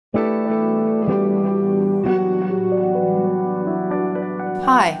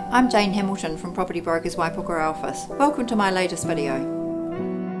Hi, I'm Jane Hamilton from Property Brokers Waipukurau office. Welcome to my latest video.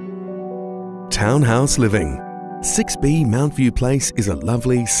 Townhouse living. 6B Mount View Place is a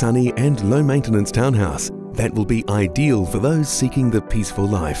lovely, sunny and low-maintenance townhouse that will be ideal for those seeking the peaceful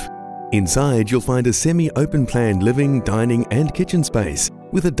life. Inside you'll find a semi-open plan living, dining and kitchen space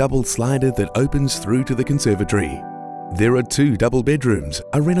with a double slider that opens through to the conservatory. There are 2 double bedrooms,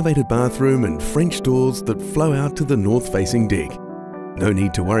 a renovated bathroom and French doors that flow out to the north-facing deck. No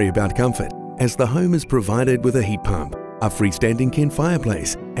need to worry about comfort, as the home is provided with a heat pump, a freestanding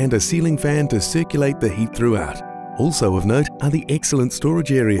fireplace and a ceiling fan to circulate the heat throughout. Also of note are the excellent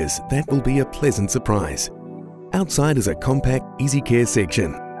storage areas that will be a pleasant surprise. Outside is a compact, easy care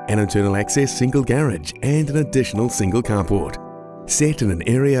section, an internal access single garage and an additional single carport. Set in an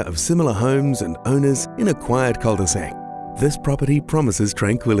area of similar homes and owners in a quiet cul-de-sac, this property promises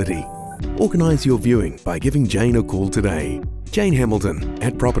tranquility. Organise your viewing by giving Jane a call today. Jane Hamilton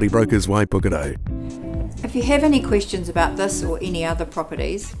at Property Brokers Waipukurau. If you have any questions about this or any other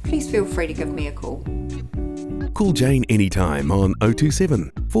properties, please feel free to give me a call. Call Jane anytime on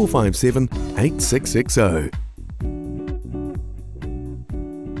 027 457 8660.